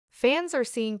Fans are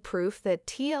seeing proof that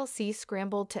TLC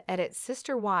scrambled to edit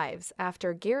Sister Wives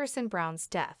after Garrison Brown's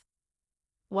death.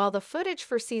 While the footage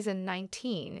for season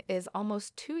 19 is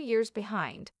almost 2 years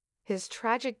behind, his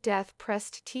tragic death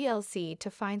pressed TLC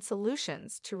to find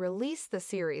solutions to release the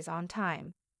series on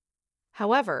time.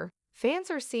 However, fans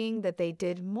are seeing that they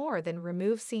did more than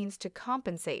remove scenes to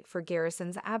compensate for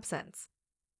Garrison's absence.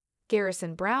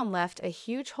 Garrison Brown left a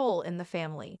huge hole in the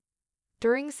family.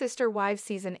 During Sister Wives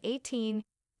season 18,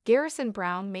 Garrison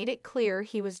Brown made it clear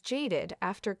he was jaded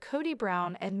after Cody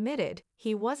Brown admitted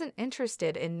he wasn't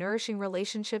interested in nourishing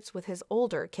relationships with his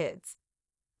older kids.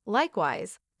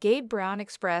 Likewise, Gabe Brown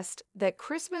expressed that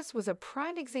Christmas was a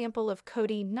prime example of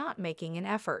Cody not making an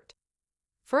effort.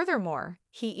 Furthermore,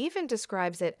 he even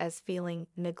describes it as feeling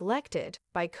neglected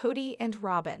by Cody and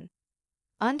Robin.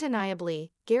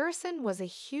 Undeniably, Garrison was a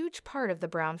huge part of the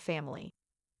Brown family.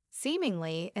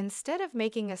 Seemingly, instead of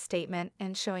making a statement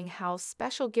and showing how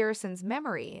special Garrison's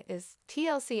memory is,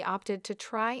 TLC opted to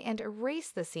try and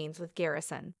erase the scenes with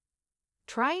Garrison.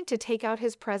 Trying to take out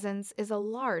his presence is a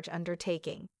large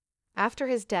undertaking. After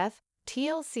his death,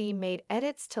 TLC made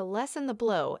edits to lessen the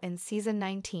blow in season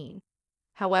 19.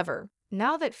 However,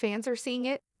 now that fans are seeing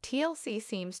it, TLC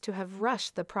seems to have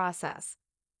rushed the process.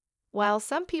 While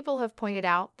some people have pointed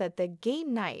out that the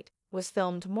game night was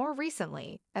filmed more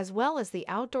recently, as well as the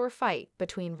outdoor fight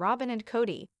between Robin and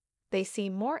Cody, they see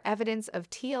more evidence of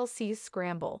TLC's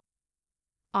scramble.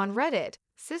 On Reddit,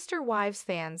 Sister Wives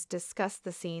fans discussed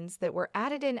the scenes that were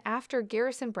added in after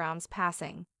Garrison Brown's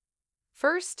passing.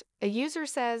 First, a user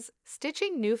says,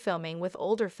 stitching new filming with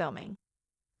older filming.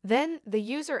 Then the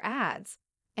user adds,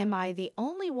 am I the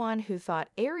only one who thought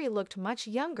Aerie looked much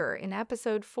younger in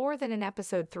episode 4 than in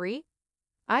episode 3?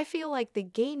 I feel like the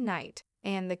game night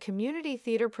and the community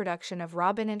theater production of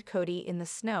Robin and Cody in the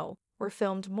Snow were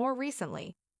filmed more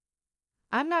recently.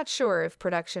 I'm not sure if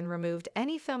production removed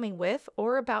any filming with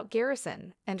or about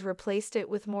Garrison and replaced it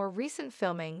with more recent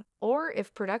filming, or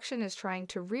if production is trying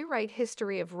to rewrite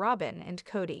history of Robin and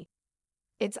Cody.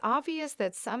 It's obvious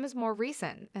that some is more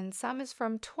recent and some is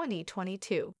from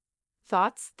 2022.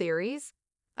 Thoughts, theories?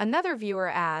 Another viewer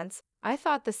adds, I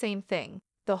thought the same thing.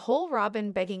 The whole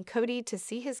Robin begging Cody to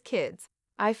see his kids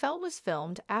I felt was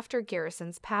filmed after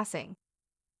Garrison's passing.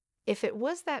 If it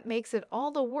was, that makes it all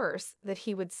the worse that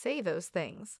he would say those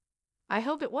things. I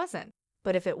hope it wasn't,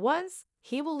 but if it was,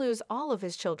 he will lose all of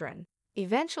his children,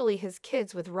 eventually his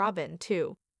kids with Robin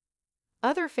too.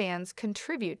 Other fans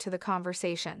contribute to the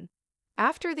conversation.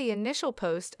 After the initial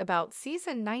post about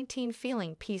season 19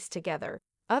 feeling pieced together,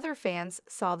 other fans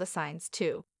saw the signs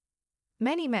too.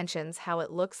 Many mentions how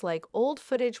it looks like old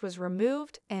footage was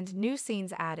removed and new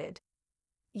scenes added.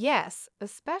 Yes,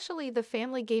 especially the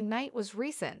family game night was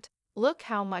recent. Look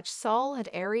how much Saul and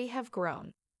Aerie have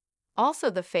grown. Also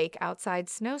the fake outside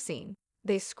snow scene.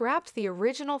 They scrapped the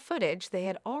original footage they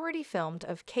had already filmed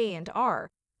of K and R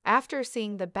after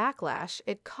seeing the backlash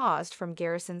it caused from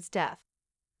Garrison's death.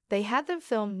 They had them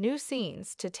film new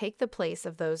scenes to take the place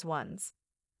of those ones.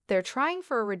 They're trying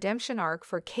for a redemption arc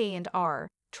for K and R,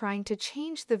 trying to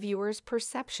change the viewer's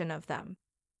perception of them.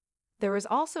 There was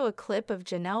also a clip of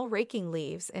Janelle raking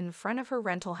leaves in front of her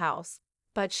rental house,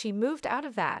 but she moved out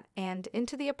of that and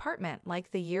into the apartment like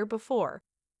the year before.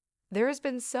 There has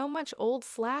been so much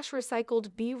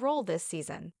old/recycled B-roll this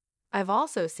season. I've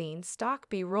also seen stock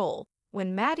B-roll.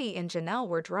 When Maddie and Janelle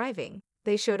were driving,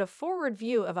 they showed a forward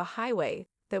view of a highway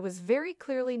that was very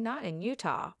clearly not in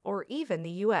Utah or even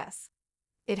the US.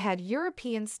 It had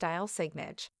European-style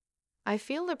signage. I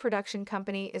feel the production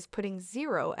company is putting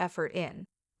zero effort in,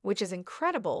 which is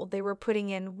incredible. They were putting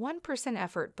in 1%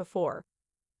 effort before.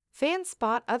 Fans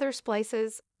spot other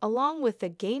splices, along with the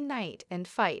game night and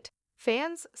fight.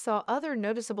 Fans saw other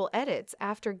noticeable edits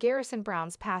after Garrison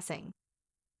Brown's passing.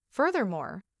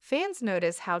 Furthermore, fans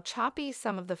notice how choppy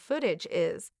some of the footage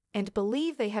is and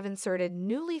believe they have inserted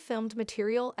newly filmed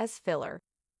material as filler.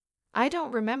 I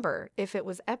don't remember if it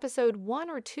was episode 1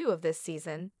 or 2 of this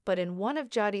season, but in one of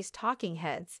Jodi's talking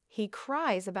heads, he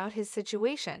cries about his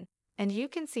situation, and you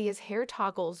can see his hair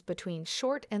toggles between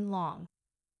short and long.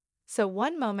 So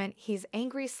one moment he's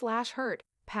angry/hurt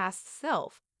past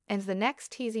self, and the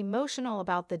next he's emotional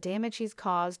about the damage he's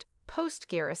caused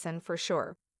post-Garrison for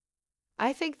sure.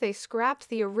 I think they scrapped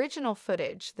the original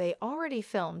footage they already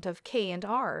filmed of K and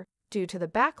R due to the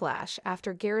backlash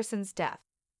after Garrison's death.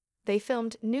 They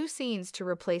filmed new scenes to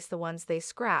replace the ones they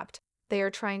scrapped. They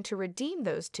are trying to redeem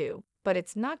those two, but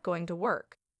it's not going to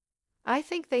work. I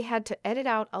think they had to edit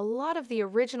out a lot of the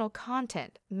original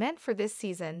content meant for this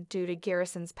season due to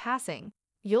Garrison's passing.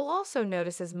 You'll also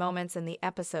notice his moments in the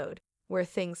episode where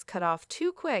things cut off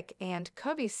too quick and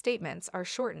Cubby's statements are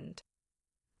shortened.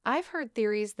 I've heard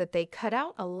theories that they cut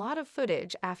out a lot of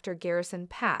footage after Garrison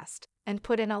passed and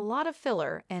put in a lot of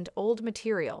filler and old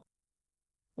material.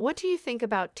 What do you think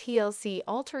about TLC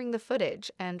altering the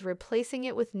footage and replacing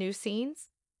it with new scenes?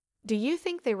 Do you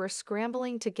think they were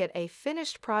scrambling to get a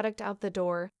finished product out the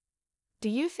door? Do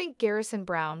you think Garrison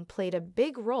Brown played a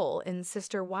big role in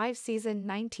Sister Wives Season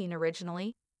 19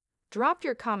 originally? Drop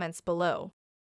your comments below.